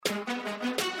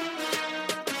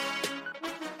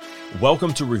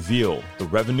Welcome to Reveal, the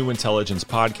Revenue Intelligence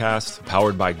podcast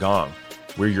powered by Gong.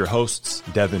 We're your hosts,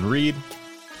 Devin Reed.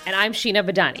 And I'm Sheena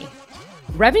Badani.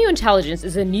 Revenue intelligence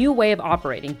is a new way of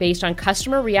operating based on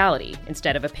customer reality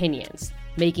instead of opinions,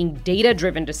 making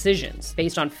data-driven decisions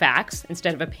based on facts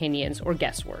instead of opinions or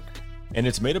guesswork. And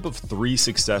it's made up of three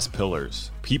success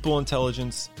pillars: people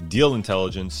intelligence, deal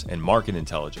intelligence, and market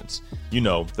intelligence. You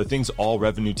know, the things all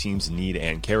revenue teams need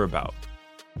and care about.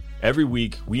 Every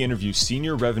week, we interview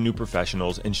senior revenue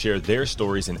professionals and share their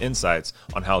stories and insights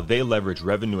on how they leverage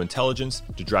revenue intelligence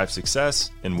to drive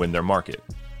success and win their market.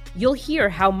 You'll hear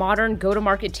how modern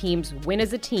go-to-market teams win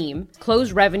as a team,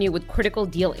 close revenue with critical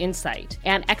deal insight,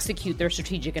 and execute their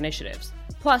strategic initiatives,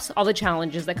 plus all the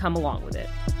challenges that come along with it.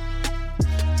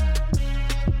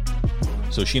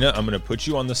 So Sheena, I'm going to put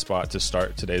you on the spot to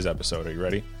start today's episode. Are you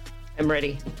ready? I'm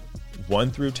ready. 1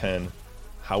 through 10,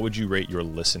 how would you rate your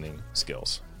listening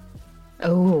skills?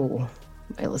 Oh,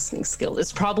 my listening skill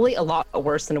is probably a lot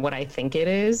worse than what I think it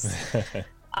is.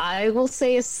 I will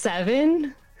say a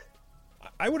 7.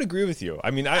 I would agree with you.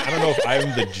 I mean, I don't know if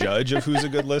I'm the judge of who's a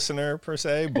good listener per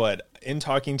se, but in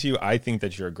talking to you, I think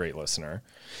that you're a great listener.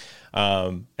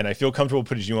 And I feel comfortable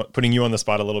putting you on the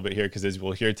spot a little bit here, because as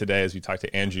we'll hear today, as we talk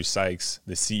to Andrew Sykes,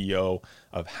 the CEO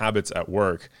of Habits at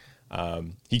Work,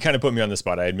 he kind of put me on the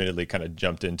spot. I admittedly kind of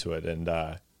jumped into it, and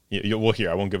we'll hear.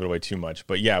 I won't give it away too much.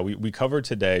 But yeah, we covered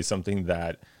today something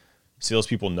that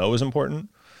salespeople know is important.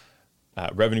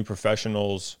 Revenue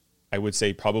professionals, I would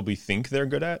say, probably think they're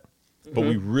good at. But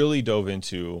we really dove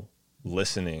into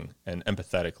listening and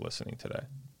empathetic listening today.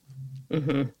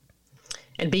 Mm-hmm.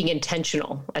 And being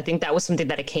intentional. I think that was something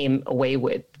that I came away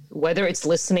with. Whether it's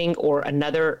listening or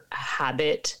another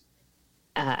habit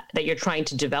that you're trying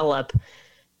to develop,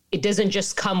 it doesn't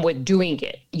just come with doing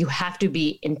it. You have to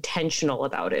be intentional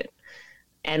about it.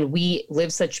 And we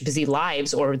live such busy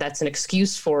lives, or that's an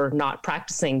excuse for not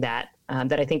practicing that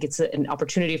I think it's an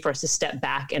opportunity for us to step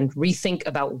back and rethink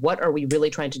about what are we really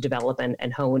trying to develop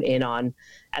and hone in on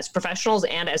as professionals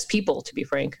and as people, to be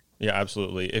frank. Yeah,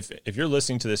 absolutely. If you're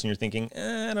listening to this and you're thinking,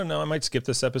 I don't know, I might skip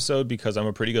this episode because I'm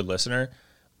a pretty good listener.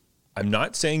 I'm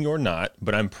not saying you're not,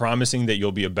 but I'm promising that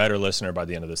you'll be a better listener by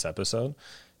the end of this episode.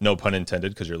 No pun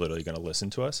intended, because you're literally going to listen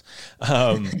to us.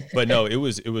 But no, it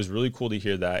was really cool to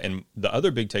hear that. And the other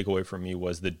big takeaway for me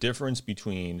was the difference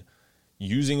between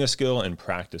using a skill and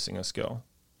practicing a skill.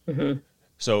 Mm-hmm.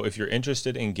 So if you're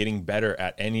interested in getting better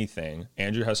at anything,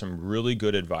 Andrew has some really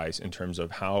good advice in terms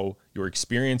of how your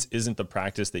experience isn't the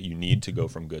practice that you need to go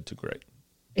from good to great.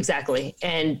 Exactly.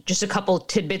 And just a couple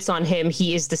tidbits on him.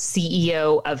 He is the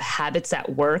CEO of Habits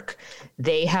at Work.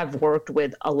 They have worked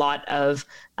with a lot of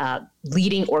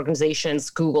leading organizations,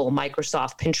 Google,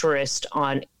 Microsoft, Pinterest,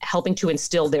 on helping to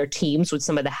instill their teams with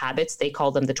some of the habits. They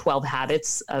call them the 12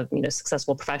 habits of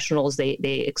successful professionals. They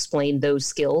explain those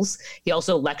skills. He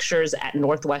also lectures at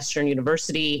Northwestern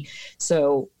University.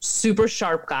 So super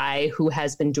sharp guy who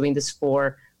has been doing this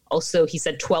for also, he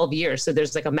said 12 years. So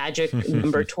there's like a magic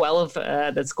number 12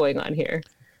 that's going on here.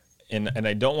 And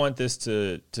I don't want this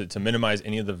to minimize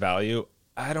any of the value.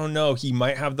 I don't know. He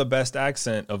might have the best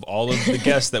accent of all of the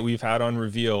guests that we've had on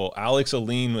Reveal. Alex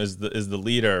Aline is the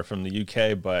leader from the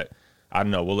UK, but I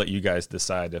don't know. We'll let you guys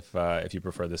decide if you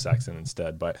prefer this accent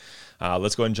instead. But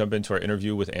let's go ahead and jump into our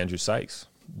interview with Andrew Sykes.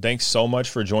 Thanks so much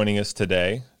for joining us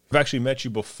today. I've actually met you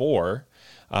before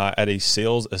at a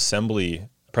sales assembly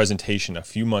presentation a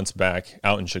few months back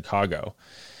out in Chicago.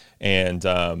 And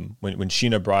when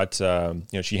Sheena brought,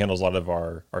 she handles a lot of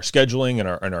our scheduling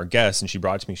and our guests, and she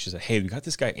brought to me, she said, hey, we got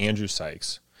this guy, Andrew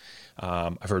Sykes.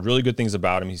 I've heard really good things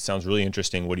about him. He sounds really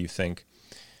interesting. What do you think?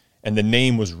 And the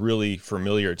name was really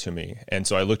familiar to me. And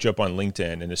so I looked you up on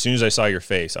LinkedIn, and as soon as I saw your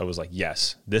face, I was like,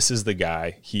 yes, this is the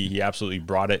guy. He absolutely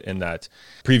brought it in that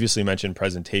previously mentioned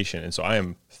presentation. And so I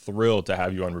am thrilled to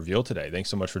have you on Reveal today. Thanks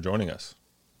so much for joining us.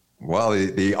 Well,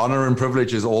 the honor and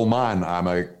privilege is all mine. I'm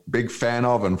a big fan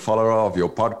of and follower of your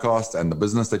podcast and the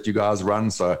business that you guys run.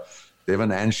 So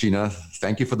Devin and Sheena,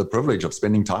 thank you for the privilege of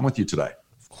spending time with you today.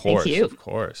 Of course, thank you. Of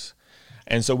course.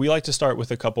 And so we like to start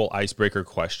with a couple icebreaker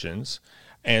questions.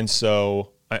 And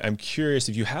so I'm curious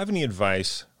if you have any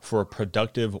advice for a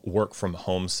productive work from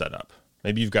home setup.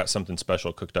 Maybe you've got something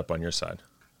special cooked up on your side.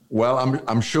 Well,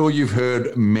 I'm sure you've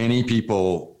heard many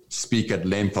people speak at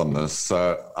length on this.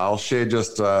 So I'll share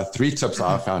just 3 tips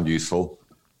I found useful.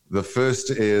 The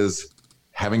first is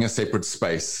having a separate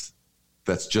space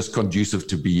that's just conducive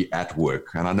to be at work.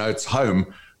 And I know it's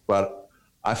home, but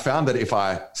I found that if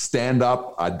I stand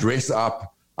up, I dress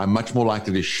up, I'm much more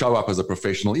likely to show up as a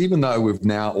professional, even though we've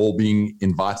now all been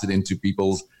invited into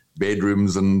people's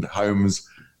bedrooms and homes,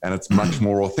 and it's much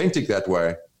more authentic that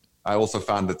way. I also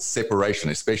found that separation,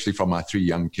 especially from my 3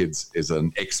 young kids, is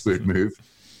an expert move.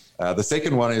 The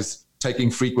second one is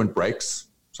taking frequent breaks,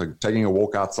 so taking a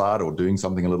walk outside or doing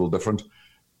something a little different.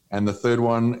 And the third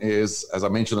one is, as I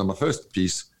mentioned in the first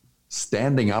piece,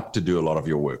 standing up to do a lot of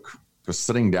your work, because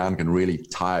sitting down can really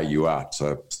tire you out.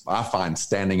 So I find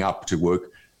standing up to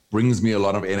work brings me a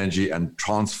lot of energy and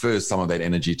transfers some of that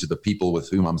energy to the people with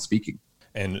whom I'm speaking.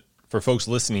 And for folks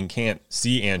listening, can't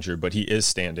see Andrew, but he is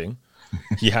standing.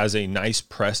 He has a nice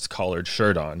pressed collared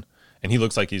shirt on, and he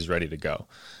looks like he's ready to go.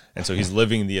 And so he's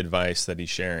living the advice that he's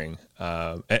sharing.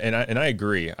 And I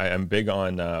agree. I'm big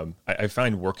on, I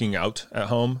find working out at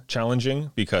home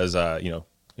challenging because,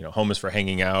 home is for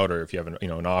hanging out, or if you have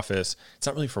an office, it's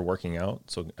not really for working out.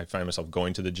 So I find myself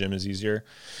going to the gym is easier.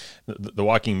 The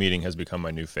walking meeting has become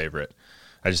my new favorite.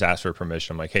 I just ask for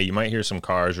permission. I'm like, hey, you might hear some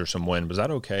cars or some wind, but is that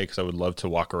okay? Because I would love to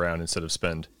walk around instead of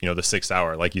spend, the 6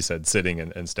 hour, like you said, sitting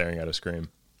and staring at a screen.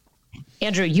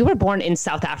 Andrew, you were born in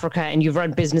South Africa and you've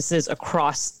run businesses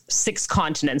across 6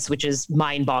 continents, which is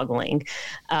mind-boggling.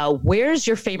 Where's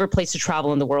your favorite place to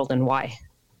travel in the world and why?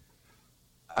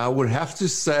 I would have to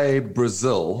say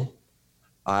Brazil.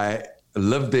 I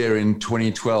lived there in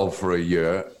 2012 for a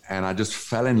year, and I just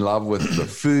fell in love with the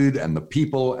food and the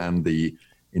people and the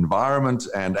environment.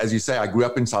 And as you say, I grew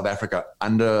up in South Africa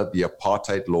under the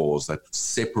apartheid laws that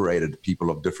separated people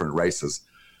of different races.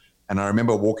 And I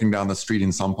remember walking down the street in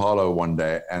São Paulo one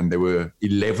day, and there were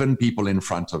 11 people in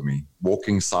front of me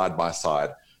walking side by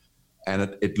side.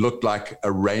 And it looked like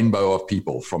a rainbow of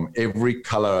people from every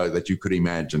color that you could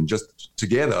imagine, just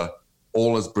together,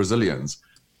 all as Brazilians.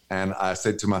 And I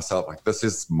said to myself, like, this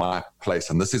is my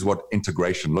place, and this is what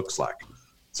integration looks like.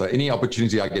 So any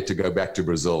opportunity I get to go back to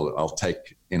Brazil, I'll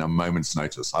take in a moment's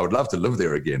notice. I would love to live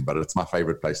there again, but it's my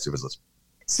favorite place to visit.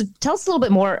 So tell us a little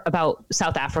bit more about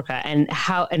South Africa and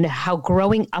how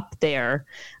growing up there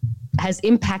has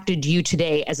impacted you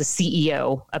today as a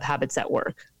CEO of Habits at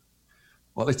Work.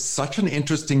 Well, it's such an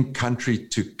interesting country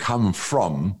to come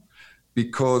from,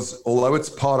 because although it's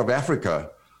part of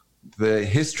Africa, the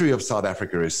history of South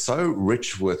Africa is so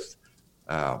rich with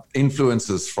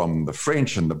influences from the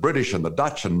French and the British and the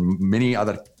Dutch and many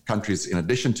other countries in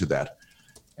addition to that.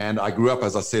 And I grew up,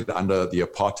 as I said, under the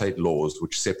apartheid laws,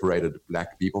 which separated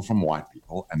Black people from white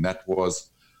people. And that was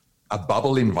a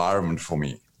bubble environment for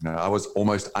me. I was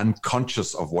almost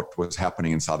unconscious of what was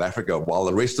happening in South Africa while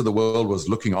the rest of the world was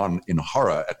looking on in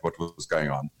horror at what was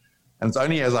going on. And it's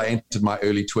only as I entered my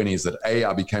early 20s that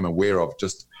I became aware of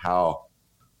just how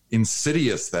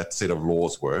insidious that set of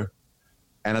laws were.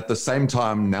 And at the same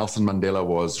time, Nelson Mandela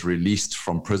was released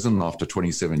from prison after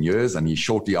 27 years. And he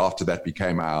shortly after that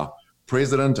became our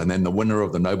president and then the winner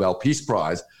of the Nobel Peace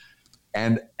Prize.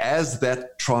 And as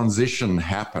that transition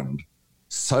happened,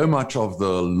 so much of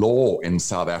the law in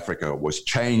South Africa was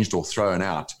changed or thrown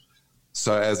out.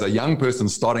 So as a young person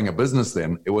starting a business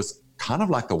then, it was kind of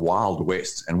like the Wild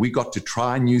West. And we got to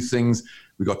try new things.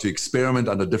 We got to experiment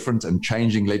under different and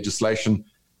changing legislation.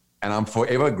 And I'm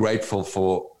forever grateful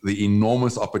for the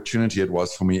enormous opportunity it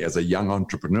was for me as a young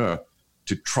entrepreneur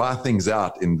to try things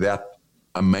out in that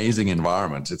amazing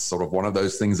environment. It's sort of one of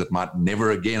those things that might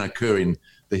never again occur in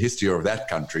the history of that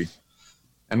country.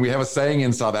 And we have a saying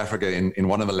in South Africa, in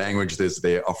one of the languages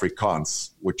there,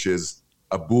 Afrikaans, which is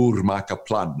 'n boer maak 'n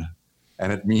plan.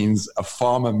 And it means a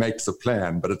farmer makes a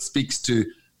plan, but it speaks to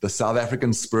the South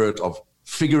African spirit of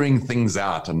figuring things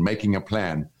out and making a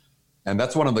plan. And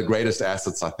that's one of the greatest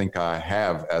assets I think I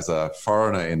have as a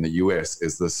foreigner in the US,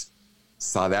 is this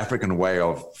South African way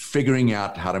of figuring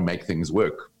out how to make things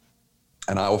work.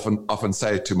 And I often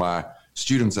say to my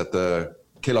students at the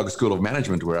Kellogg School of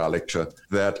Management, where I lecture,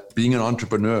 that being an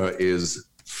entrepreneur is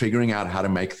figuring out how to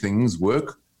make things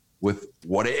work with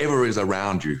whatever is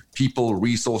around you, people,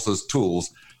 resources,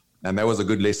 tools. And that was a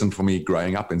good lesson for me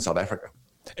growing up in South Africa.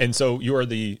 And so you are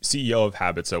the CEO of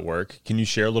Habits at Work. Can you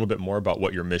share a little bit more about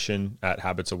what your mission at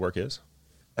Habits at Work is?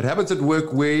 At Habits at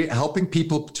Work, we're helping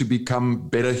people to become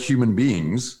better human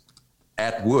beings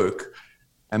at work.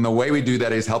 And the way we do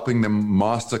that is helping them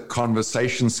master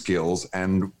conversation skills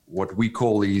and what we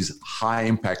call these high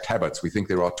impact habits. We think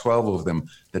there are 12 of them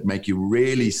that make you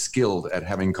really skilled at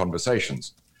having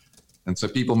conversations. And so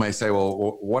people may say,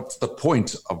 well, what's the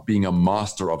point of being a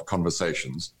master of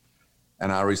conversations?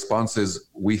 And our response is,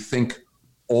 we think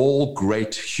all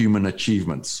great human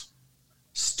achievements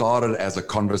started as a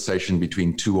conversation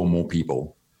between 2 or more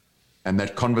people, and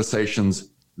that conversations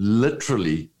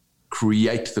literally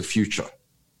create the future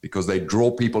because they draw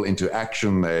people into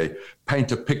action. They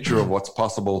paint a picture of what's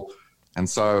possible. And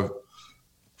so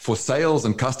for sales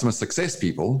and customer success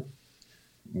people,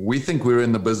 we think we're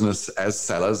in the business as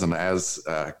sellers and as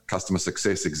customer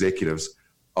success executives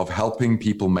of helping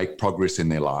people make progress in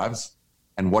their lives.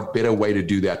 And what better way to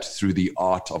do that through the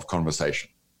art of conversation?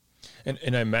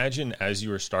 And I imagine as you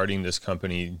were starting this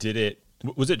company,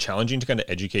 was it challenging to kind of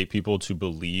educate people to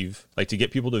believe, like to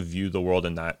get people to view the world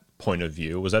in that point of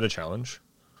view? Was that a challenge?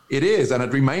 It is, and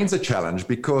it remains a challenge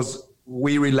because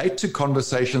we relate to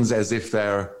conversations as if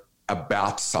they're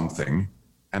about something,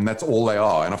 and that's all they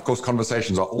are. And of course,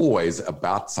 conversations are always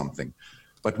about something,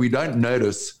 but we don't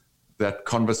notice that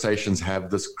conversations have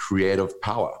this creative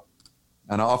power.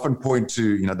 And I often point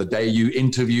to, the day you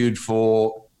interviewed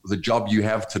for the job you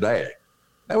have today.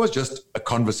 That was just a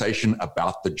conversation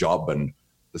about the job and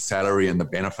the salary and the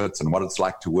benefits and what it's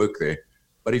like to work there.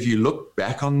 But if you look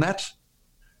back on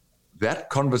that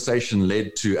conversation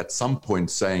led to, at some point,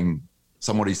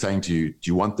 somebody saying to you,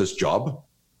 do you want this job?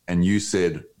 And you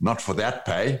said, not for that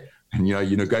pay. And,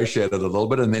 you negotiated a little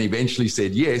bit and then eventually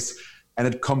said yes. And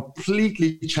it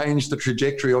completely changed the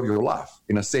trajectory of your life.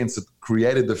 In a sense, it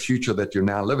created the future that you're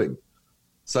now living.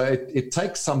 So it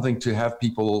takes something to have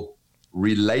people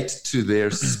relate to their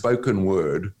spoken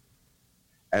word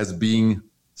as being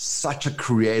such a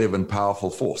creative and powerful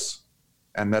force.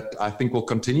 And that, I think, will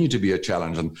continue to be a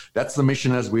challenge. And that's the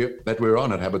mission that we're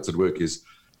on at Habits at Work, is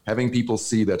having people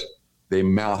see that their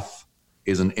mouth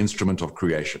is an instrument of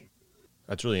creation.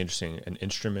 That's really interesting. An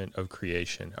instrument of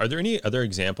creation. Are there any other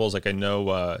examples? Like I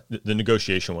know the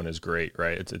negotiation one is great,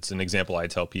 right? It's an example I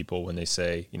tell people when they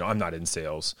say, I'm not in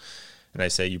sales. And I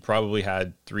say, you probably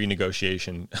had 3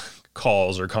 negotiation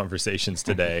calls or conversations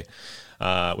today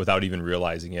without even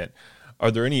realizing it.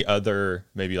 Are there any other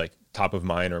maybe like top of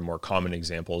mind or more common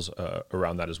examples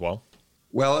around that as well?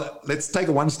 Well, let's take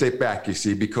one step back, you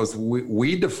see, because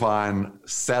we define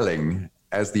selling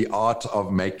as the art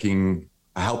of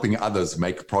helping others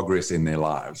make progress in their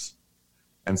lives.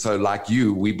 And so like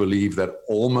you, we believe that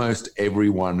almost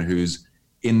everyone who's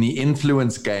in the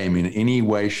influence game in any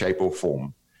way, shape, or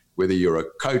form, whether you're a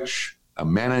coach, a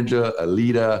manager, a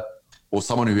leader, or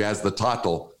someone who has the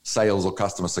title sales or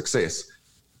customer success,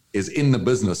 is in the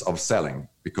business of selling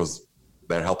because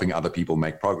they're helping other people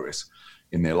make progress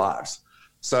in their lives.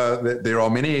 So there are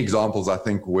many examples, I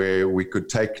think, where we could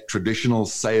take traditional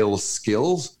sales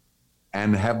skills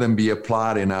and have them be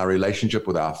applied in our relationship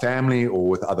with our family or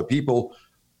with other people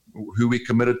who we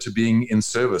committed to being in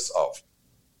service of.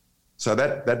 So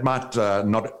that might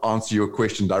not answer your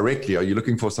question directly. Are you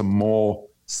looking for some more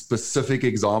specific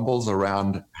examples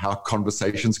around how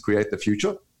conversations create the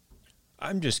future?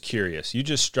 I'm just curious. You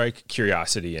just strike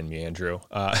curiosity in me, Andrew.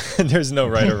 There's no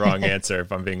right or wrong answer,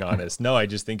 if I'm being honest. No, I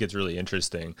just think it's really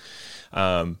interesting.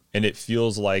 And it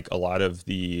feels like a lot of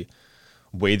the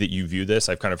way that you view this,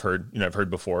 I've kind of heard, I've heard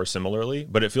before similarly,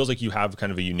 but it feels like you have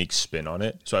kind of a unique spin on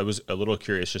it. So I was a little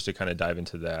curious just to kind of dive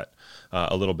into that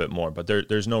a little bit more, but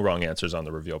there's no wrong answers on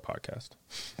the Reveal podcast.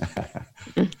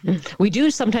 We do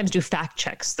sometimes do fact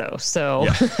checks though. So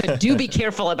yeah. Do be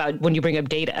careful about when you bring up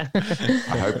data.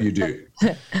 I hope you do.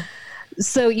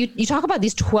 So you talk about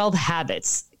these 12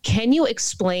 habits. Can you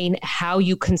explain how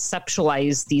you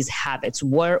conceptualize these habits?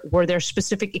 Were there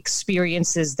specific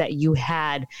experiences that you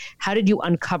had? How did you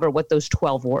uncover what those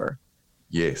 12 were?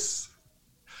 Yes.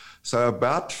 So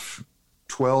about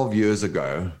 12 years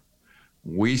ago,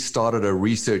 we started a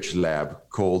research lab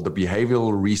called the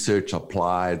Behavioral Research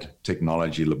Applied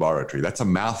Technology Laboratory. That's a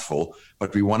mouthful,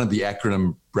 but we wanted the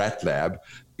acronym BRAT Lab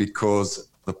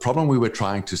because the problem we were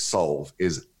trying to solve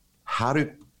is how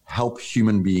to help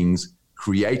human beings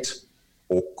create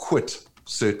or quit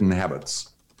certain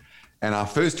habits. And our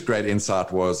first great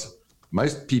insight was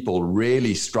most people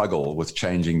really struggle with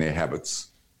changing their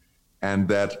habits, and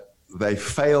that they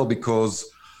fail because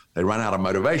they run out of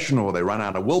motivation or they run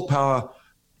out of willpower.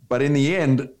 But in the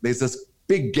end, there's this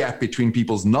big gap between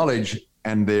people's knowledge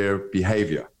and their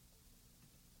behavior.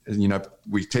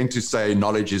 We tend to say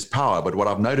knowledge is power, but what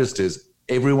I've noticed is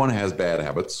everyone has bad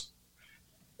habits.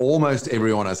 Almost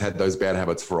everyone has had those bad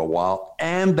habits for a while,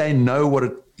 and they know what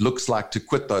it looks like to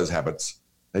quit those habits.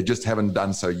 They just haven't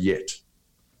done so yet.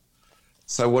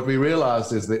 So what we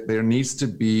realized is that there needs to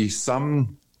be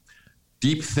some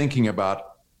deep thinking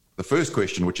about the first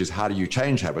question, which is how do you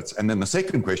change habits? And then the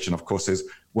second question, of course, is,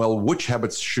 well, which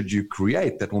habits should you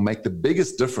create that will make the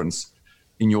biggest difference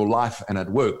in your life and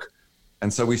at work?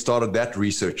 And so we started that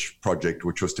research project,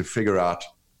 which was to figure out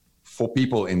for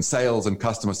people in sales and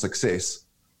customer success,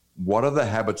 what are the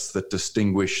habits that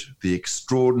distinguish the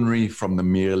extraordinary from the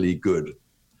merely good?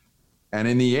 And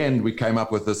in the end, we came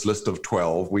up with this list of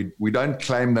 12. We don't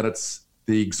claim that it's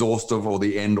the exhaustive or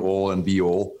the end all and be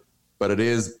all, but it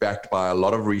is backed by a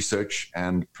lot of research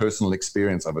and personal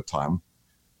experience over time.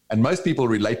 And most people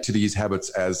relate to these habits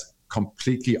as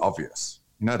completely obvious.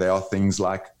 They are things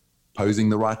like posing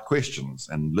the right questions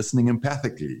and listening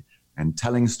empathically and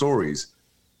telling stories.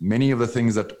 Many of the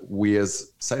things that we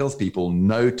as salespeople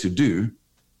know to do.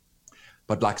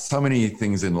 But like so many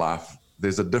things in life,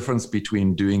 there's a difference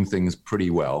between doing things pretty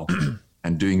well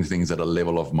and doing things at a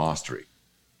level of mastery.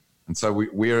 And so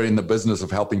we are in the business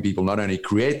of helping people not only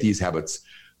create these habits,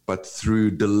 but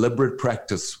through deliberate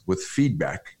practice with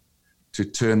feedback to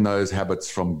turn those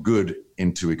habits from good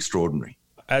into extraordinary.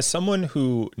 As someone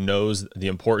who knows the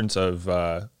importance of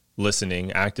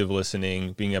listening, active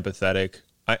listening, being empathetic,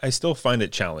 I still find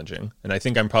it challenging. And I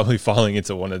think I'm probably falling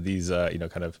into one of these,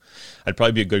 I'd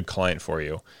probably be a good client for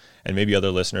you. And maybe other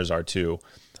listeners are too.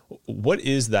 What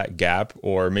is that gap?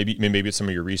 Or maybe it's some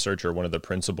of your research or one of the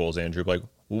principles, Andrew, like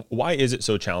why is it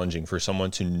so challenging for someone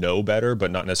to know better,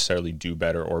 but not necessarily do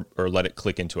better or let it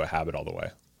click into a habit all the way?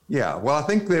 Yeah, well, I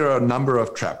think there are a number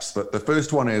of traps. But the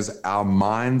first one is our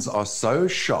minds are so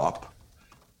sharp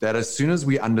that as soon as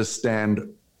we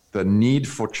understand the need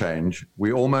for change,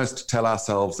 we almost tell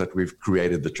ourselves that we've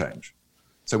created the change.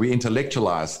 So we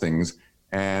intellectualize things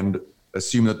and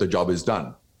assume that the job is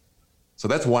done. So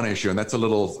that's one issue, and that's a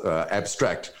little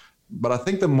abstract. But I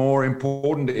think the more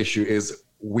important issue is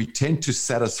we tend to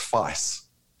satisfice.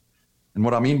 And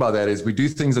what I mean by that is we do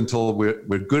things until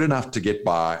we're good enough to get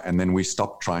by, and then we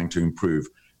stop trying to improve.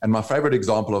 And my favorite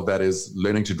example of that is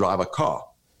learning to drive a car.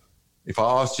 If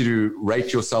I asked you to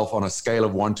rate yourself on a scale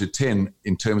of 1 to 10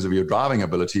 in terms of your driving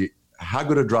ability, how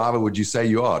good a driver would you say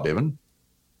you are, Devin?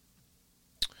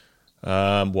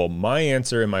 Well, my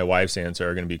answer and my wife's answer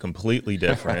are going to be completely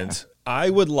different. I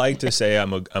would like to say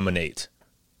I'm an 8.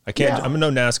 I'm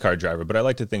no NASCAR driver, but I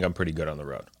like to think I'm pretty good on the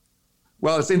road.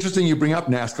 Well, it's interesting you bring up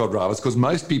NASCAR drivers because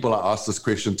most people are asked this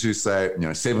question to say,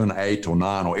 7, 8, or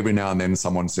 9, or every now and then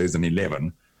someone says an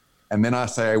 11. And then I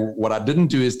say, what I didn't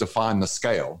do is define the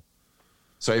scale.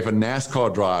 So if a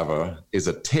NASCAR driver is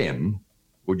a 10,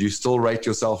 would you still rate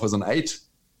yourself as an 8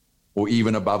 or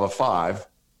even above a 5?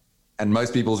 And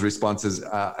most people's response is,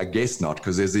 I guess not,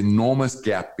 because there's an enormous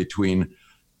gap between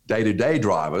day-to-day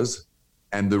drivers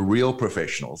and the real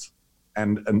professionals.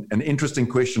 And an interesting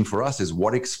question for us is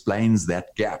what explains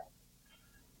that gap?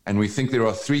 And we think there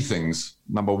are 3 things.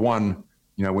 Number one,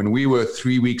 when we were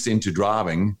 3 weeks into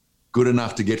driving, good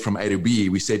enough to get from A to B,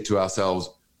 we said to ourselves,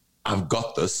 I've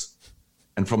got this.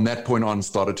 And from that point on,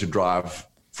 started to drive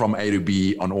from A to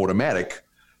B on automatic,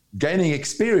 gaining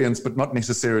experience, but not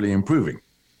necessarily improving.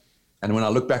 And when I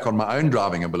look back on my own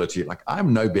driving ability,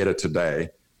 I'm no better today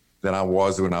than I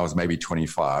was when I was maybe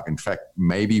 25. In fact,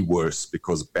 maybe worse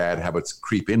because bad habits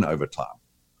creep in over time.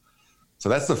 So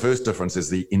that's the first difference, is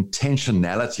the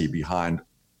intentionality behind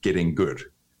getting good.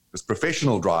 Because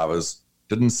professional drivers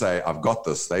didn't say, I've got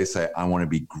this. They say, I want to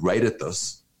be great at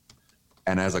this.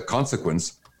 And as a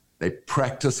consequence, they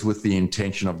practice with the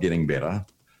intention of getting better.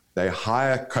 They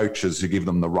hire coaches who give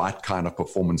them the right kind of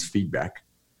performance feedback.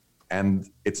 And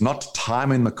it's not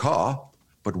time in the car,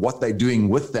 but what they're doing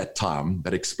with that time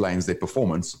that explains their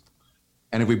performance.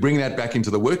 And if we bring that back into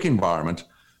the work environment,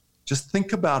 just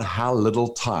think about how little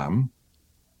time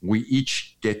we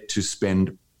each get to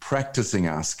spend practicing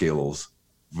our skills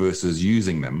versus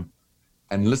using them.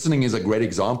 And listening is a great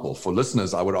example. For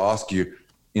listeners, I would ask you,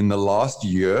 in the last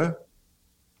year,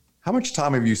 how much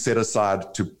time have you set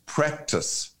aside to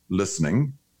practice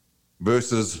listening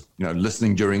versus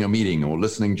listening during a meeting or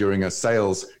listening during a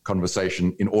sales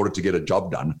conversation in order to get a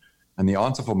job done? And the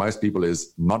answer for most people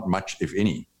is not much, if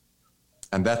any.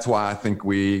 And that's why I think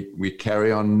we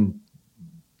carry on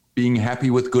being happy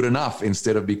with good enough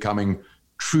instead of becoming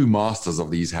true masters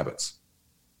of these habits.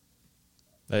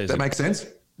 Does that make sense?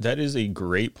 That is a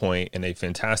great point and a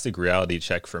fantastic reality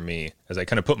check for me, as I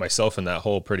kind of put myself in that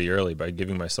hole pretty early by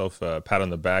giving myself a pat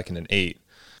on the back and an 8.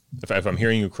 If I'm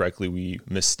hearing you correctly, we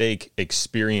mistake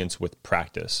experience with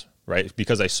practice, right?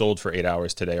 Because I sold for 8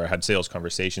 hours today or had sales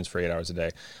conversations for 8 hours a day,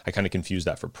 I kind of confuse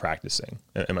that for practicing.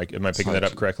 Am I picking that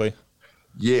up correctly?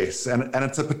 Yes, and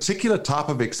it's a particular type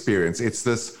of experience. It's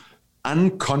this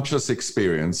unconscious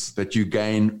experience that you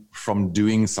gain from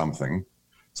doing something.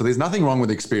 So there's nothing wrong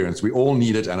with experience. We all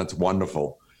need it and it's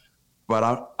wonderful.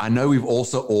 But I know we've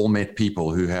also all met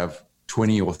people who have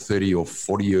 20 or 30 or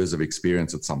 40 years of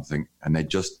experience at something and they're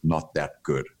just not that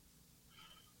good.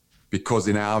 Because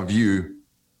in our view,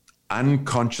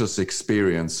 unconscious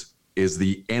experience is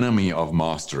the enemy of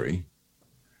mastery,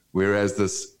 whereas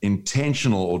this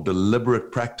intentional or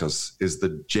deliberate practice is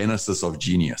the genesis of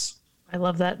genius. I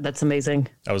love that. That's amazing.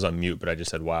 I was on mute, but I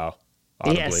just said, wow.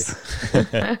 Audibly. Yes.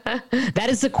 That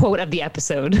is the quote of the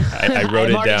episode. I wrote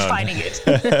it down. I'm already finding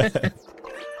it.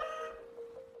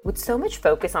 With so much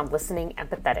focus on listening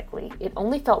empathetically, it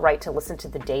only felt right to listen to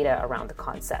the data around the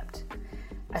concept.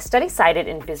 A study cited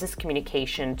in Business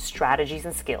Communication Strategies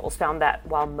and Skills found that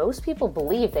while most people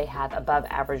believe they have above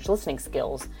average listening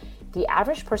skills, the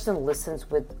average person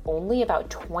listens with only about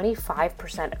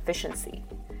 25% efficiency.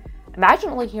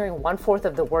 Imagine only hearing 1/4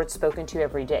 of the words spoken to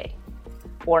every day.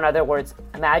 Or in other words,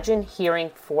 imagine hearing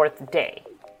fourth day.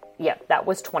 Yep, that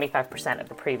was 25% of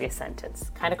the previous sentence.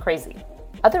 Kind of crazy.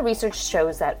 Other research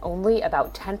shows that only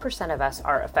about 10% of us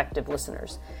are effective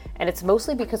listeners, and it's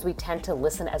mostly because we tend to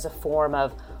listen as a form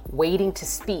of waiting to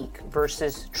speak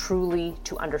versus truly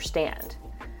to understand.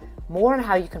 More on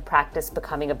how you can practice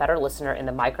becoming a better listener in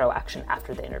the micro action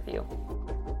after the interview.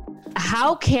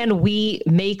 How can we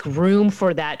make room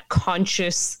for that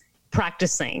conscious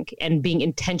practicing and being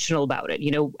intentional about it?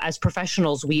 You know, as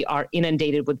professionals, we are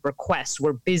inundated with requests.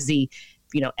 We're busy.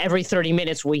 Every 30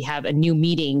 minutes we have a new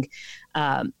meeting.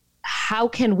 How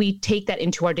can we take that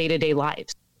into our day-to-day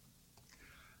lives?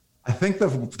 I think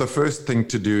the first thing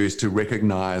to do is to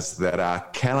recognize that our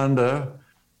calendar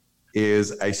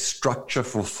is a structure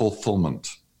for fulfillment.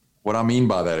 What I mean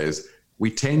by that is we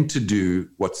tend to do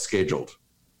what's scheduled.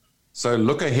 So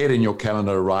look ahead in your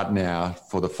calendar right now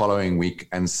for the following week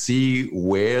and see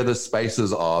where the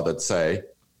spaces are that say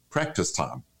practice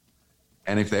time.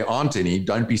 And if there aren't any,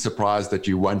 don't be surprised that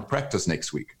you won't practice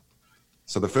next week.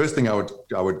 So the first thing I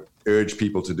would urge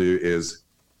people to do is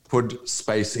put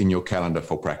space in your calendar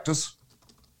for practice.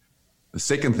 The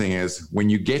second thing is when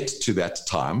you get to that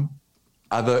time,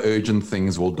 other urgent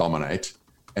things will dominate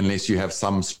unless you have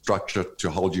some structure to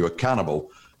hold you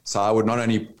accountable. So I would not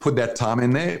only put that time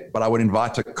in there, but I would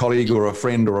invite a colleague or a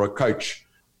friend or a coach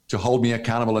to hold me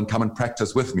accountable and come and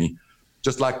practice with me.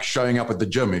 Just like showing up at the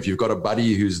gym. If you've got a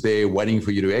buddy who's there waiting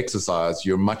for you to exercise,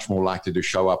 you're much more likely to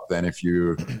show up than if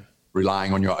you're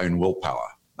relying on your own willpower.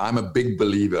 I'm a big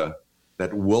believer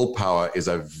that willpower is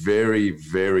a very,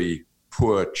 very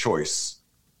poor choice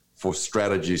for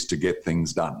strategies to get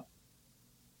things done.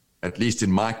 At least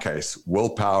in my case,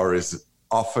 willpower is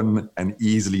often and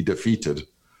easily defeated,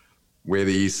 where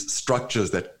these structures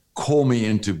that call me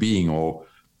into being or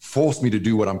force me to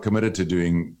do what I'm committed to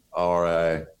doing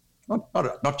are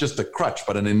not just a crutch,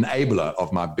 but an enabler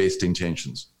of my best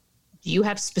intentions. Do you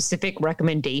have specific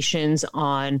recommendations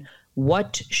on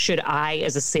what should I,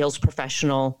 as a sales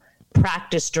professional,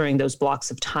 practice during those blocks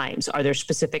of times? Are there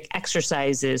specific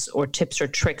exercises or tips or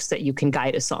tricks that you can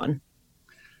guide us on?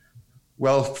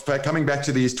 Well, coming back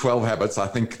to these 12 habits, I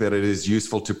think that it is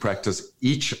useful to practice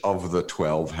each of the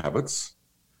 12 habits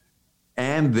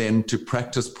and then to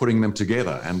practice putting them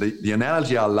together. And the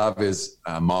analogy I love is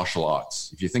martial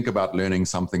arts. If you think about learning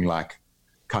something like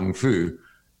Kung Fu,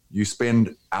 you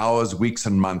spend hours, weeks,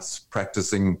 and months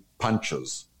practicing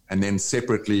punches, and then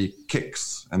separately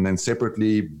kicks, and then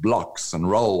separately blocks and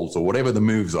rolls, or whatever the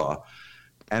moves are.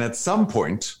 And at some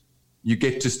point, you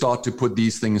get to start to put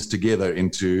these things together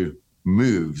into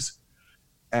moves.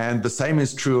 And the same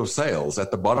is true of sales. At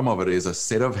the bottom of it is a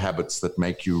set of habits that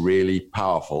make you really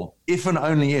powerful, if and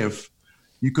only if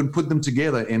you can put them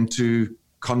together into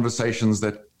conversations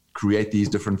that create these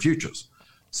different futures.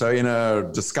 So in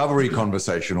a discovery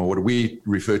conversation, or what we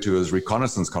refer to as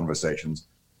reconnaissance conversations,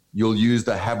 you'll use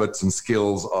the habits and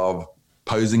skills of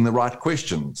posing the right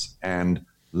questions and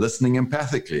listening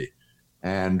empathically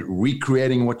and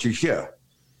recreating what you hear.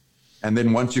 And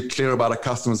then once you're clear about a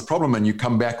customer's problem and you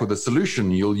come back with a solution,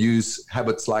 you'll use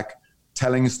habits like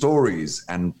telling stories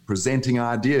and presenting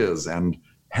ideas and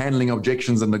handling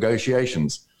objections and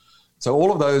negotiations. So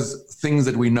all of those things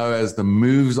that we know as the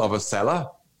moves of a seller,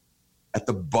 at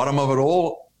the bottom of it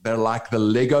all, they're like the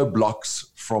Lego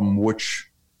blocks from which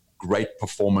great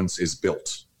performance is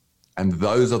built. And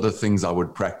those are the things I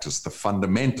would practice, the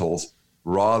fundamentals,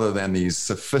 rather than these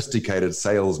sophisticated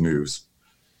sales moves.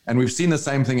 And we've seen the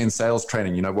same thing in sales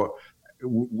training. You know what?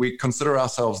 We consider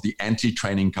ourselves the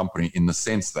anti-training company in the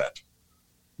sense that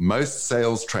most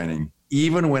sales training,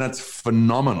 even when it's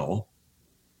phenomenal,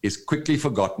 is quickly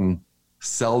forgotten,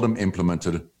 seldom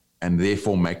implemented, and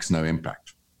therefore makes no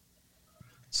impact.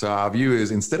 So our view is,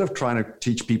 instead of trying to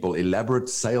teach people elaborate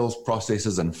sales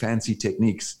processes and fancy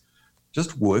techniques,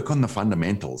 just work on the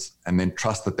fundamentals and then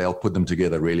trust that they'll put them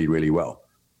together really, really well.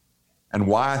 And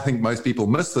why I think most people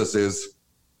miss this is,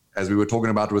 as we were talking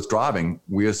about with driving,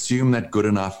 we assume that good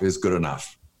enough is good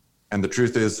enough. And the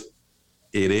truth is,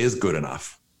 it is good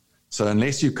enough. So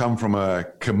unless you come from a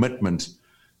commitment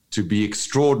to be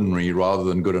extraordinary rather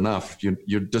than good enough,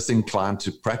 you're disinclined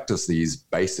to practice these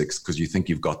basics because you think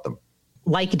you've got them.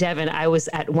 Like Devin, I was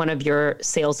at one of your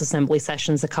sales assembly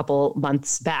sessions a couple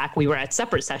months back. We were at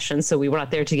separate sessions, so we were not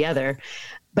there together.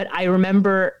 But I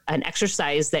remember an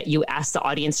exercise that you asked the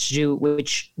audience to do,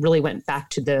 which really went back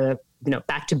to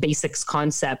back to basics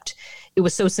concept. It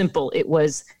was so simple. It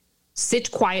was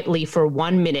sit quietly for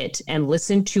 1 minute and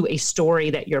listen to a story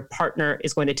that your partner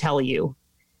is going to tell you.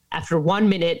 After 1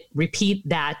 minute, repeat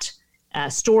that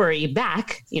story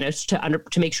back,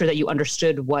 to make sure that you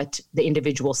understood what the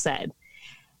individual said.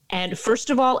 And first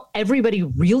of all, everybody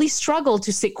really struggled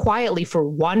to sit quietly for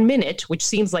 1 minute, which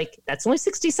seems like that's only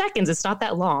 60 seconds. It's not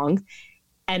that long.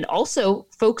 And also,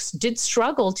 folks did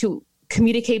struggle to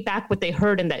communicate back what they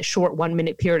heard in that short 1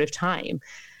 minute period of time.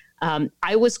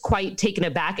 I was quite taken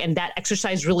aback, and that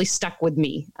exercise really stuck with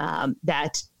me,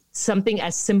 that something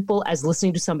as simple as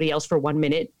listening to somebody else for 1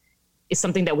 minute is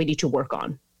something that we need to work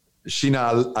on.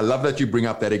 Sheena, I love that you bring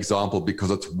up that example, because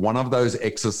it's one of those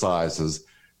exercises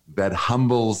that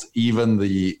humbles even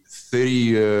the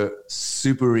 30-year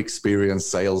super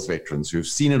experienced sales veterans who've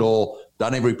seen it all,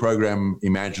 done every program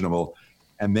imaginable.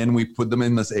 And then we put them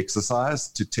in this exercise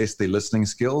to test their listening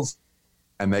skills.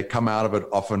 And they come out of it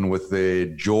often with their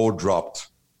jaw dropped,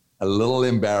 a little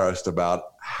embarrassed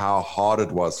about how hard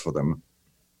it was for them.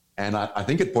 And I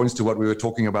think it points to what we were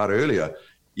talking about earlier.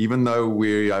 Even though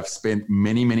I've spent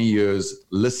many, many years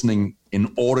listening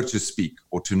in order to speak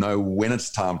or to know when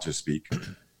it's time to speak,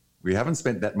 we haven't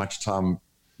spent that much time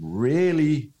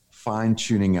really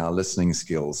fine-tuning our listening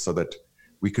skills so that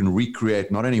we can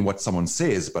recreate not only what someone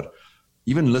says, but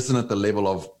even listen at the level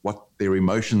of what their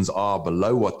emotions are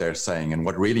below what they're saying and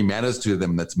what really matters to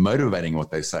them that's motivating what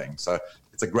they're saying. So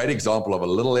it's a great example of a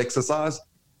little exercise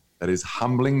that is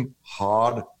humbling,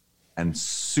 hard, and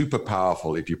super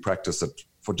powerful if you practice it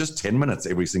for just 10 minutes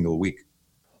every single week.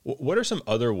 What are some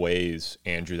other ways,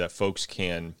 Andrew, that folks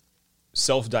can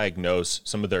self-diagnose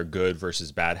some of their good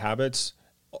versus bad habits,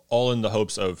 all in the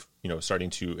hopes of, starting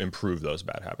to improve those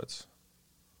bad habits?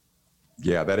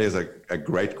 Yeah, that is a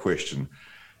great question.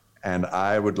 And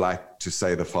I would like to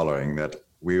say the following, that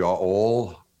we are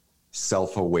all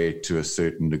self-aware to a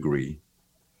certain degree,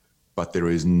 but there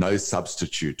is no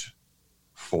substitute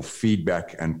for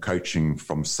feedback and coaching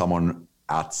from someone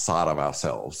outside of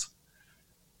ourselves.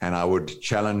 And I would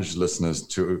challenge listeners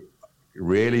to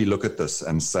really look at this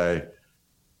and say,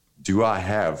 do I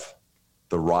have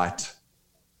the right,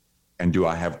 and do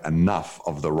I have enough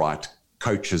of the right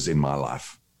coaches in my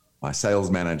life? My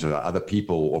sales manager, other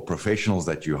people or professionals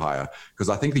that you hire. Because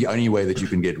I think the only way that you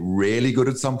can get really good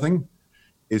at something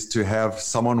is to have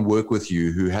someone work with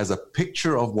you who has a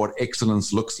picture of what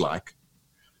excellence looks like,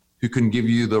 who can give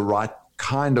you the right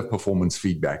kind of performance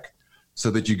feedback so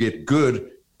that you get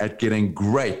good at getting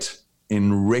great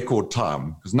in record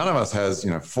time. Because none of us has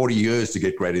 40 years to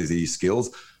get great at these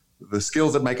skills. The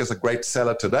skills that make us a great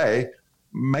seller today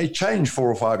may change 4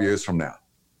 or 5 years from now.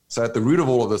 So at the root of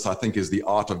all of this, I think, is the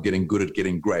art of getting good at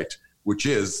getting great, which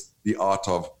is the art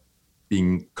of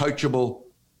being coachable,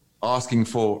 asking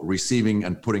for, receiving,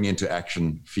 and putting into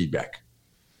action feedback.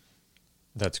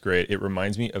 That's great. It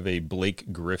reminds me of a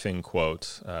Blake Griffin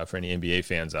quote for any NBA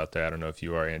fans out there. I don't know if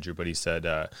you are, Andrew, but he said,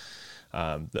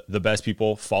 the best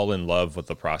people fall in love with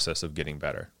the process of getting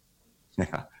better.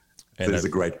 Yeah, that is a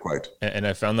great quote. And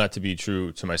I found that to be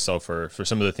true to myself for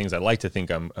some of the things I like to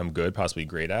think I'm good, possibly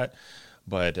great at.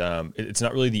 But it's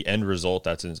not really the end result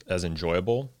that's as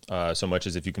enjoyable so much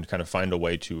as if you can kind of find a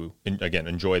way to, again,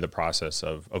 enjoy the process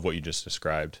of what you just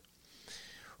described.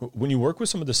 When you work with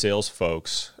some of the sales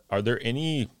folks, are there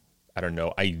any,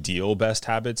 ideal best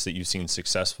habits that you've seen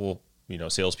successful,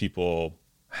 salespeople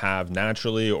have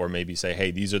naturally, or maybe say,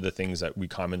 hey, these are the things that we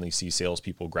commonly see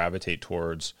salespeople gravitate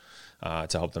towards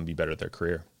to help them be better at their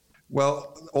career?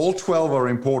 Well, all 12 are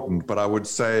important, but I would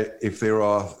say if there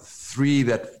are 3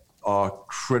 that are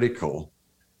critical,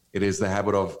 it is the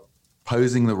habit of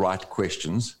posing the right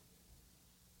questions,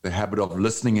 the habit of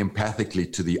listening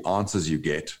empathically to the answers you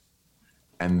get,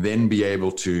 and then be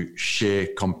able to share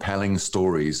compelling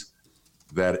stories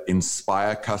that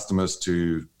inspire customers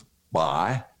to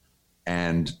buy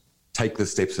and take the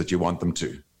steps that you want them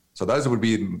to. So those would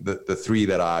be the 3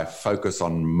 that I focus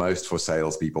on most for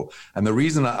salespeople. And the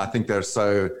reason I think they're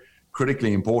so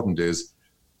critically important is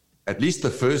at least the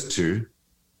first 2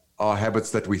 are habits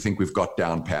that we think we've got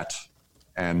down pat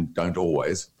and don't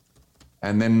always.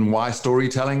 And then why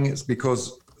storytelling? Is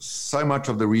because so much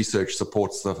of the research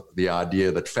supports the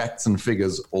idea that facts and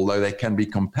figures, although they can be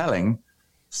compelling,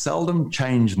 seldom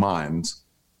change minds,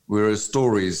 whereas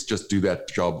stories just do that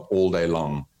job all day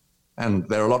long. And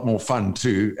they're a lot more fun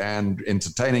too, and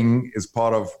entertaining is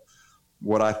part of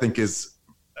what I think is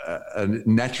a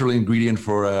natural ingredient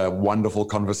for a wonderful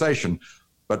conversation.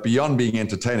 But beyond being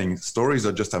entertaining, stories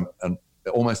are just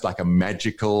almost like a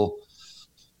magical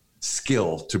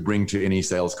skill to bring to any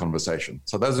sales conversation.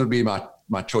 So those would be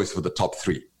my choice for the top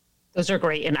 3. Those are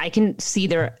great. And I can see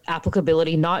their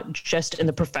applicability, not just in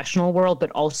the professional world,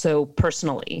 but also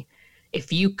personally.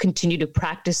 If you continue to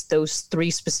practice those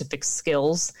 3 specific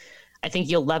skills, I think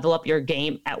you'll level up your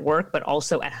game at work, but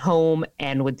also at home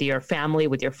and with your family,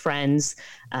 with your friends.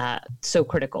 So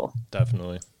critical.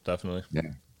 Definitely. Yeah.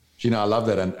 Gina, I love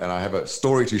that. And I have a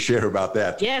story to share about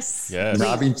that. Yes.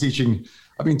 I've been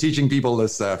teaching people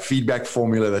this feedback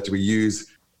formula that we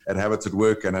use at Habits at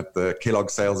Work and at the Kellogg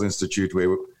Sales Institute,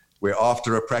 where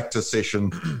after a practice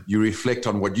session, you reflect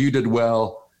on what you did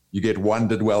well, you get 1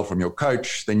 did well from your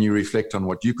coach, then you reflect on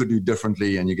what you could do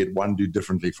differently, and you get 1 do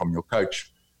differently from your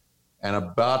coach. And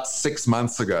about 6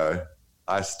 months ago,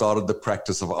 I started the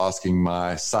practice of asking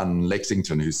my son,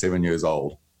 Lexington, who's 7 years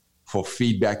old, for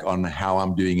feedback on how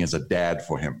I'm doing as a dad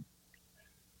for him.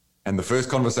 And the first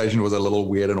conversation was a little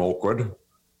weird and awkward.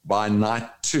 By night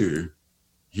 2,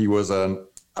 he was an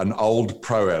old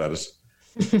pro at it.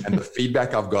 And the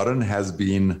feedback I've gotten has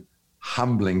been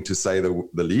humbling, to say the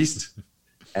least,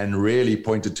 and really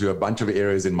pointed to a bunch of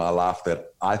areas in my life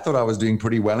that I thought I was doing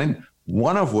pretty well in,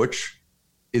 one of which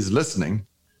is listening.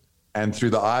 And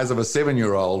through the eyes of a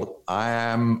 7-year-old, I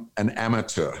am an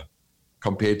amateur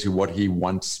compared to what he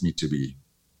wants me to be.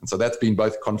 And so that's been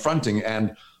both confronting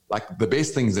and, like the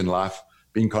best things in life,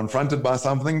 being confronted by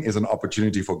something is an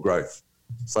opportunity for growth.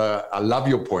 So I love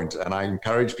your point, and I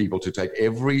encourage people to take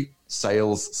every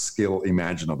sales skill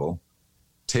imaginable,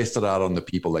 test it out on the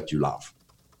people that you love.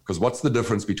 Because what's the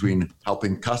difference between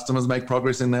helping customers make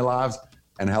progress in their lives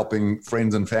and helping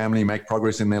friends and family make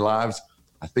progress in their lives?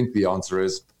 I think the answer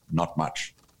is not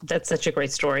much. That's such a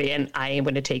great story. And I am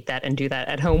going to take that and do that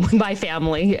at home with my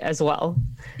family as well.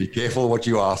 Be careful what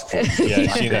you ask for.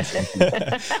 Yeah,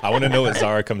 Gina. I want to know what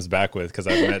Zara comes back with, because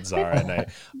I've met Zara,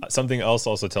 and something else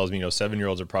also tells me,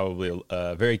 7-year-olds are probably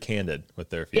very candid with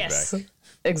their feedback. Yes,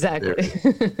 exactly.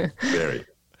 Very.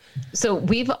 So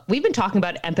we've been talking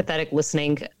about empathetic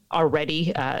listening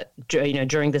already,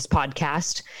 during this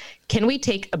podcast. Can we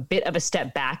take a bit of a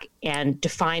step back and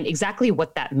define exactly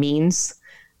what that means?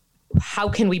 How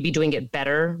can we be doing it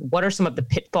better? What are some of the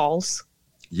pitfalls?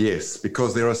 Yes,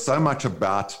 because there is so much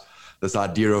about this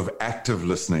idea of active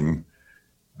listening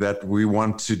that we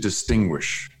want to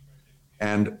distinguish.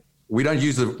 And we don't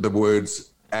use the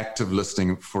words active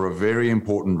listening for a very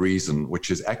important reason,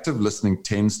 which is active listening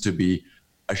tends to be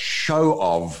a show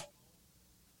of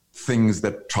things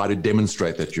that try to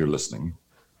demonstrate that you're listening,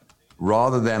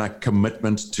 rather than a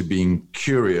commitment to being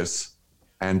curious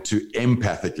and to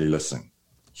empathically listen.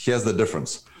 Here's the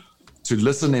difference. To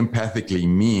listen empathically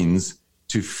means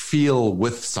to feel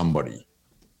with somebody.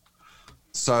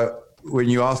 So when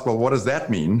you ask, well, what does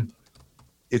that mean?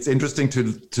 It's interesting to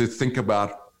think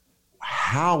about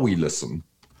how we listen.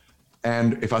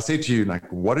 And if I say to you,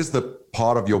 like, what is the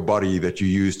part of your body that you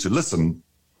use to listen?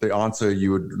 The answer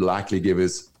you would likely give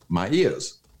is my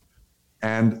ears.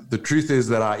 And the truth is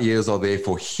that our ears are there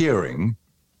for hearing,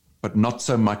 but not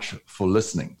so much for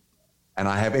listening. And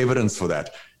I have evidence for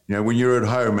that. When you're at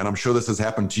home, and I'm sure this has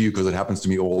happened to you because it happens to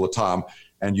me all the time,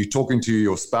 and you're talking to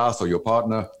your spouse or your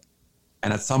partner,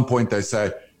 and at some point they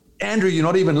say, Andrew, you're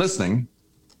not even listening.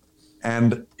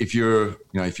 And if you're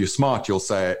smart, you'll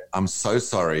say, I'm so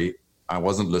sorry, I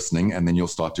wasn't listening, and then you'll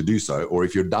start to do so. Or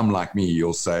if you're dumb like me,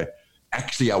 you'll say,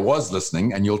 actually, I was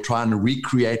listening, and you'll try and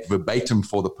recreate verbatim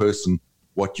for the person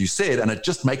what you said, and it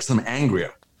just makes them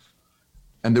angrier.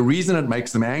 And the reason it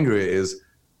makes them angrier is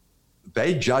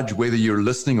they judge whether you're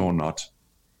listening or not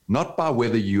by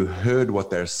whether you heard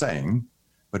what they're saying,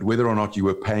 but whether or not you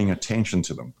were paying attention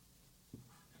to them.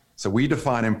 So we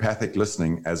define empathic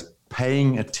listening as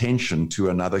paying attention to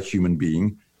another human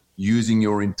being, using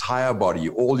your entire body,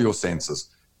 all your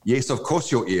senses. Yes, of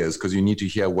course, your ears, because you need to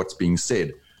hear what's being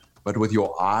said, but with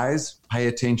your eyes, pay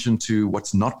attention to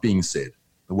what's not being said,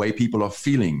 the way people are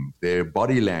feeling, their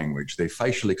body language, their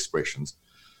facial expressions,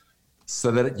 so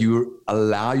that you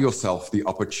allow yourself the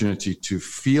opportunity to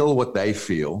feel what they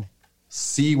feel,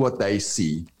 see what they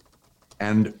see,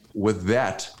 and with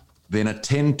that, then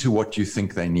attend to what you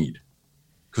think they need.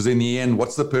 Because in the end,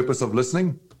 what's the purpose of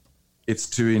listening? It's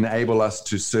to enable us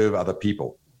to serve other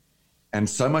people. And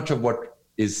so much of what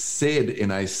is said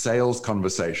in a sales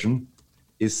conversation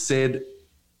is said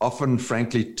often,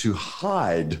 frankly, to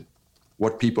hide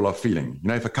what people are feeling.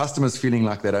 If a customer's feeling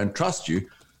like they don't trust you,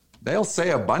 they'll say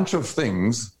a bunch of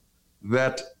things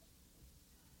that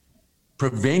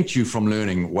prevent you from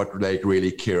learning what they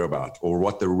really care about or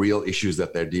what the real issues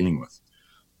that they're dealing with.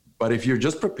 But if you're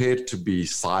just prepared to be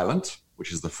silent,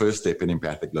 which is the first step in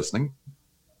empathic listening,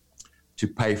 to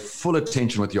pay full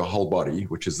attention with your whole body,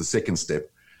 which is the second step,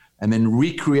 and then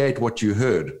recreate what you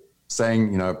heard,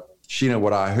 saying, Sheena,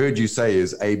 what I heard you say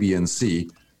is A, B, and C.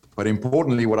 But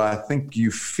importantly, what I think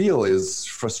you feel is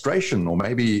frustration or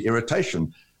maybe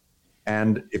irritation.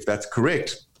 And if that's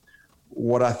correct,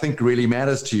 what I think really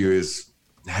matters to you is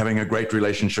having a great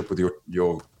relationship with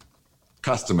your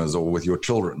customers or with your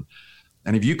children.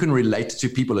 And if you can relate to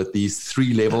people at these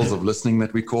 3 levels of listening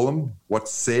that we call them,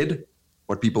 what's said,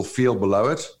 what people feel below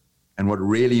it, and what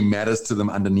really matters to them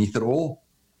underneath it all,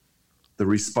 the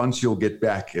response you'll get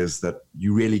back is that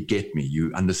you really get me,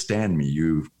 you understand me,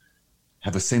 you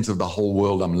have a sense of the whole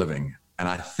world I'm living. And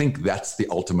I think that's the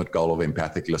ultimate goal of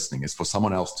empathic listening, is for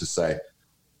someone else to say,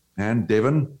 man,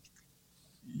 Devin,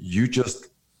 you just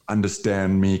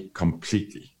understand me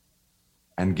completely.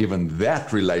 And given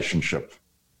that relationship,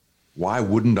 why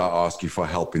wouldn't I ask you for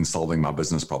help in solving my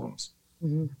business problems?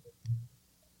 Mm-hmm.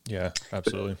 Yeah,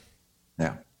 absolutely.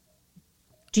 Yeah.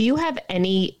 Do you have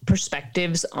any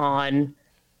perspectives on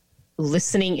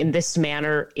listening in this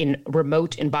manner in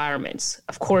remote environments?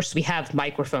 Of course, we have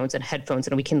microphones and headphones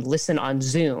and we can listen on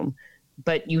Zoom,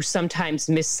 but you sometimes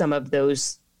miss some of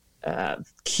those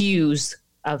cues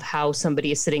of how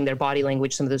somebody is sitting, their body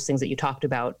language, some of those things that you talked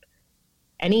about.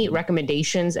 Any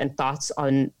recommendations and thoughts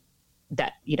on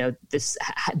that, this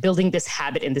building this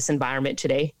habit in this environment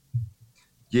today?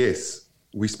 Yes.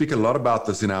 We speak a lot about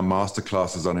this in our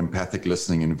masterclasses on empathic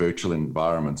listening in virtual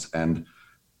environments. And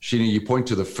Sheena, you point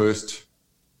to the first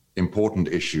important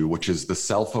issue, which is the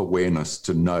self-awareness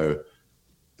to know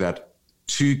that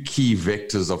 2 key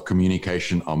vectors of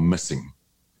communication are missing.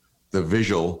 The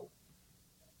visual,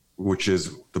 which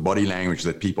is the body language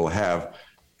that people have,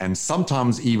 and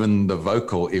sometimes even the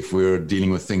vocal if we're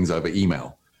dealing with things over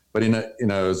email. But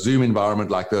in a Zoom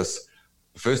environment like this,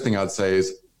 the first thing I'd say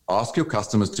is ask your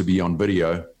customers to be on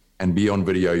video and be on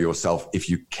video yourself if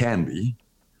you can be.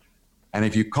 And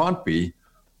if you can't be,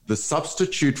 the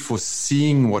substitute for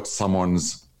seeing what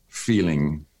someone's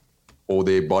feeling or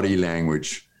their body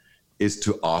language is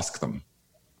to ask them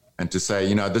and to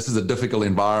say, this is a difficult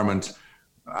environment.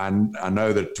 And I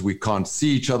know that we can't see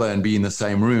each other and be in the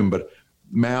same room, but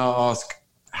may I ask,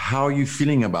 how are you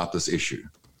feeling about this issue?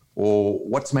 Or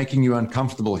what's making you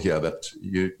uncomfortable here that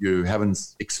you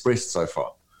haven't expressed so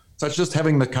far? So it's just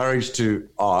having the courage to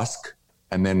ask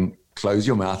and then close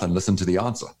your mouth and listen to the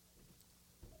answer.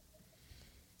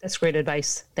 That's great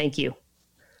advice. Thank you.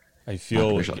 I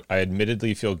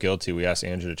admittedly feel guilty. We asked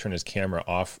Andrew to turn his camera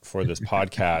off for this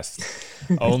podcast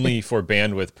only for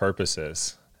bandwidth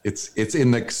purposes. It's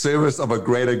in the service of a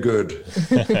greater good.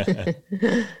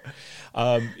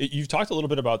 You've talked a little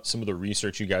bit about some of the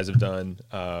research you guys have done.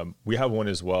 We have one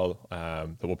as well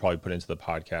that we'll probably put into the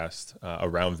podcast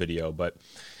around video. But,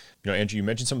 Andrew, you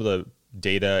mentioned some of the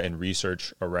data and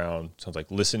research around sounds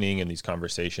like listening in these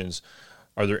conversations.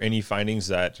 Are there any findings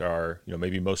that are,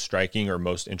 maybe most striking or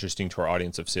most interesting to our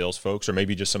audience of sales folks, or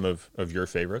maybe just some of your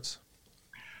favorites?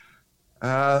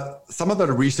 Some of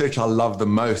the research I love the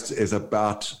most is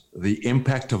about the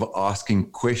impact of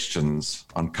asking questions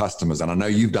on customers. And I know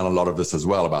you've done a lot of this as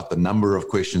well, about the number of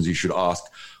questions you should ask,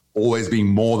 always being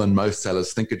more than most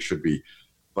sellers think it should be.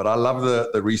 But I love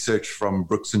the research from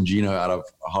Brooks and Gino out of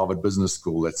Harvard Business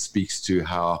School that speaks to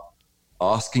how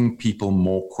asking people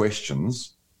more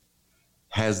questions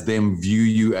has them view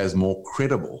you as more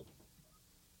credible.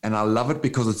 And I love it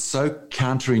because it's so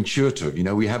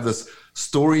counterintuitive. We have this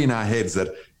story in our heads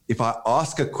that if I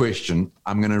ask a question,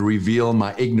 I'm going to reveal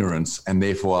my ignorance and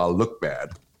therefore I'll look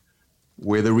bad.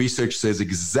 Where the research says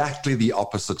exactly the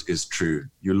opposite is true.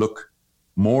 You look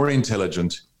more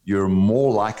intelligent, you're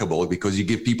more likable because you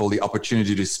give people the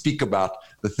opportunity to speak about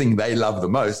the thing they love the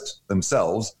most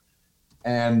themselves.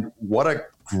 And what a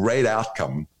great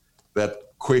outcome that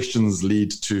questions lead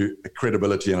to a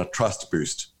credibility and a trust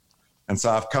boost. And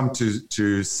so I've come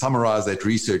to summarize that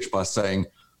research by saying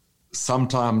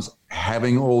sometimes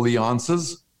having all the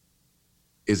answers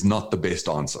is not the best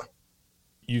answer.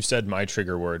 You said my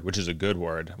trigger word, which is a good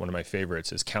word. One of my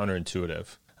favorites is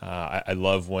counterintuitive. I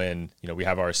love when, we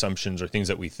have our assumptions or things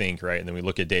that we think, right? And then we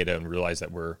look at data and realize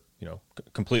that we're,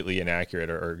 completely inaccurate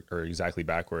or exactly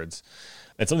backwards.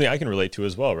 It's something I can relate to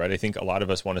as well, right? I think a lot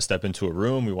of us want to step into a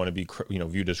room. We want to be,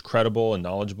 viewed as credible and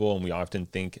knowledgeable. And we often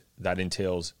think that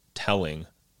entails telling,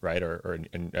 right?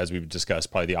 And as we've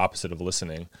discussed, probably the opposite of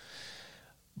listening.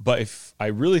 But if I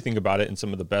really think about it, in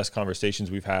some of the best conversations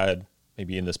we've had,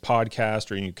 maybe in this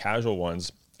podcast or any casual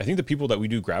ones, I think the people that we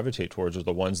do gravitate towards are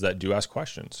the ones that do ask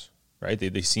questions, right?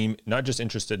 They seem not just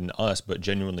interested in us, but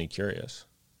genuinely curious.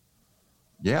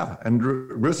 Yeah. And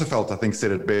Roosevelt, I think,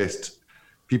 said it best.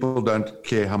 People don't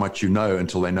care how much you know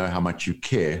until they know how much you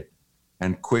care.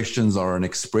 And questions are an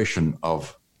expression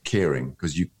of caring,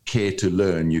 because you care to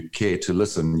learn, you care to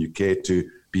listen, you care to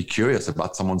be curious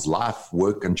about someone's life,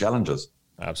 work, and challenges.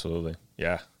 Absolutely.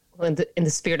 Yeah. Well, in the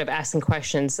spirit of asking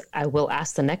questions, I will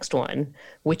ask the next one,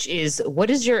 which is, what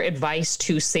is your advice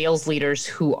to sales leaders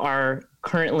who are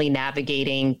currently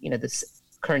navigating, this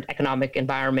current economic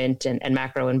environment and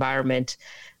macro environment?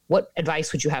 What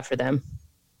advice would you have for them?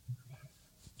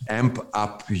 Amp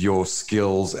up your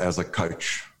skills as a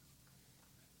coach,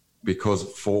 because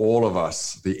for all of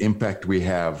us, the impact we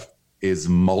have is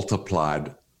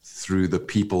multiplied through the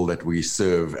people that we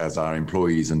serve as our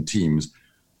employees and teams.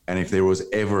 And if there was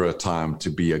ever a time to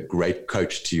be a great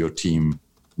coach to your team,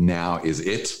 now is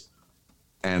it.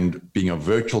 And being a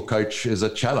virtual coach is a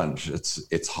challenge.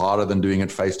 It's harder than doing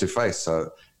it face to face.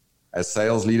 So as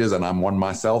sales leaders, and I'm one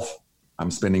myself,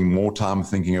 I'm spending more time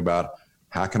thinking about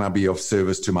how can I be of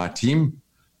service to my team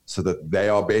so that they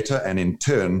are better, and in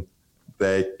turn,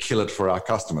 they kill it for our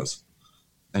customers.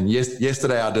 And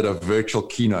yesterday I did a virtual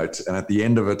keynote, and at the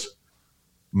end of it,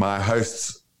 my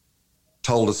hosts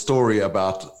told a story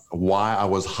about why I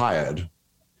was hired.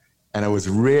 And it was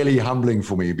really humbling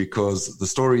for me, because the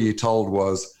story he told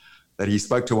was that he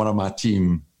spoke to one of my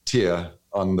team, Tia,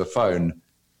 on the phone,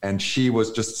 and she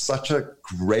was just such a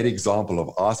great example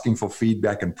of asking for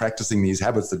feedback and practicing these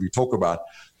habits that we talk about,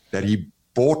 that he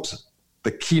bought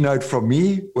the keynote from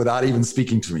me without even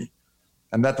speaking to me.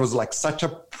 And that was like such a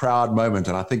proud moment.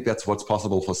 And I think that's what's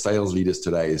possible for sales leaders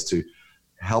today, is to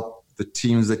help the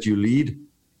teams that you lead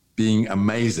being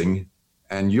amazing.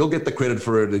 And you'll get the credit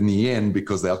for it in the end,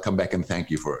 because they'll come back and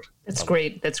thank you for it. That's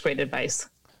great. That's great advice.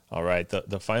 All right.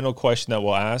 The final question that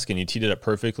we'll ask, and you teed it up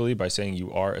perfectly by saying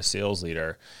you are a sales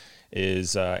leader,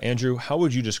 is, Andrew, how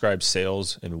would you describe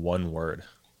sales in one word?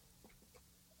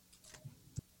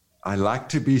 I like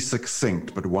to be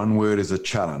succinct, but one word is a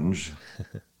challenge.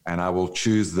 And I will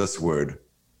choose this word: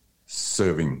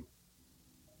 serving.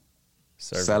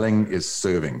 Selling is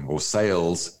serving, or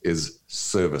sales is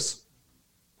service.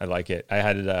 I like it. I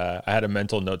had a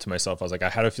mental note to myself. I was like, I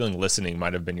had a feeling listening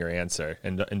might have been your answer.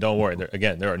 And don't worry,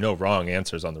 there are no wrong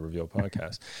answers on the Reveal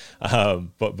podcast.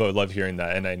 But I love hearing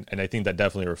that. And I think that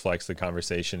definitely reflects the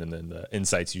conversation and then the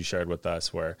insights you shared with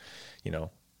us, where,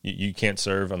 you can't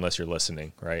serve unless you're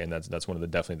listening, right? And that's one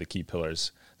of definitely the key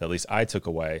pillars that at least I took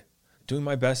away. Doing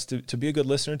my best to be a good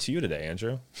listener to you today,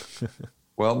 Andrew.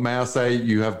 Well, may I say,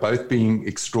 you have both been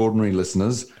extraordinary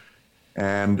listeners,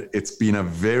 and it's been a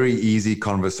very easy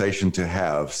conversation to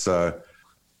have. So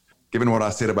given what I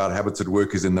said about Habits at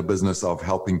Work is in the business of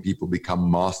helping people become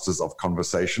masters of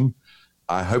conversation,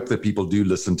 I hope that people do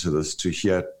listen to this to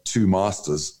hear two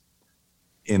masters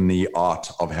in the art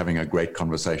of having a great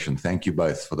conversation. Thank you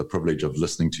both for the privilege of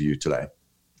listening to you today.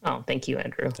 Oh, thank you,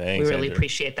 Andrew. Thanks, we really Andrew.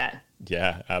 appreciate that.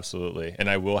 Yeah, absolutely. And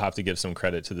I will have to give some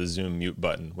credit to the Zoom mute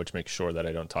button, which makes sure that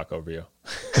I don't talk over you.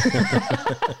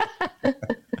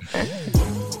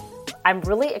 I'm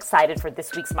really excited for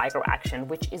this week's micro action,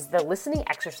 which is the listening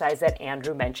exercise that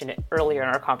Andrew mentioned earlier in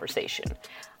our conversation.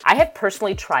 I have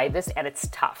personally tried this, and it's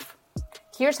tough.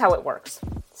 Here's how it works.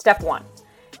 Step 1,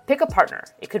 pick a partner.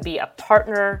 It could be a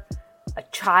partner, a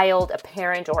child, a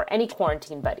parent, or any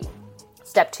quarantine buddy.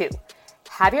 Step 2,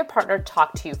 have your partner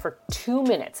talk to you for 2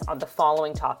 minutes on the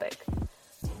following topic.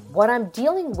 What I'm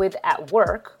dealing with at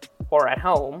work or at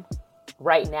home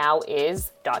right now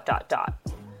is ...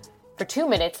 For 2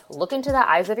 minutes, look into the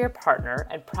eyes of your partner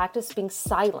and practice being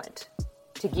silent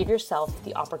to give yourself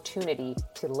the opportunity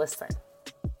to listen.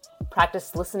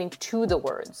 Practice listening to the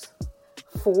words,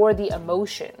 for the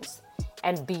emotions,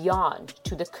 and beyond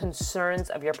to the concerns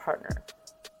of your partner.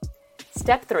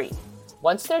 Step 3,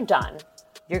 once they're done,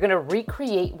 you're going to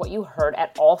recreate what you heard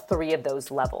at all 3 of those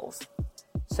levels.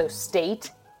 So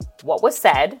state what was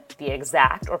said, the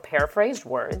exact or paraphrased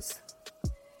words,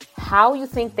 how you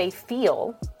think they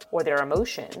feel or their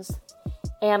emotions,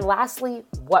 and lastly,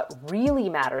 what really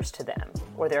matters to them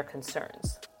or their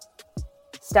concerns.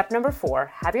 Step number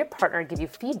 4, have your partner give you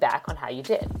feedback on how you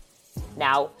did.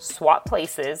 Now, swap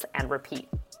places and repeat.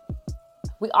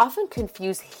 We often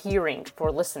confuse hearing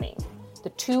for listening.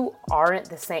 The two aren't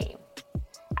the same.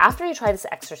 After you try this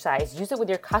exercise, use it with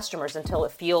your customers until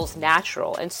it feels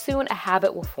natural, and soon a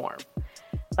habit will form.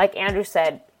 Like Andrew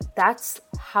said, that's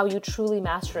how you truly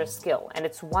master a skill, and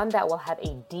it's one that will have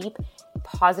a deep,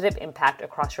 positive impact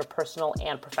across your personal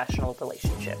and professional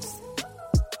relationships.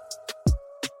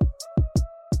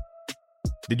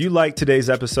 Did you like today's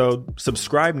episode?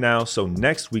 Subscribe now so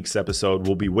next week's episode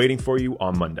will be waiting for you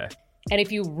on Monday. And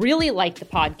if you really like the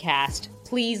podcast,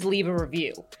 please leave a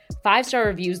review. 5-star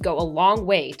reviews go a long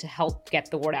way to help get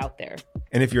the word out there.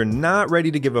 And if you're not ready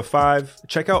to give a 5,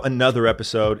 check out another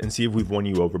episode and see if we've won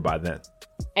you over by then.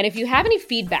 And if you have any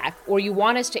feedback or you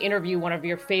want us to interview one of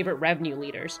your favorite revenue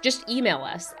leaders, just email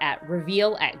us at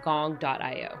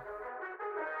reveal@gong.io.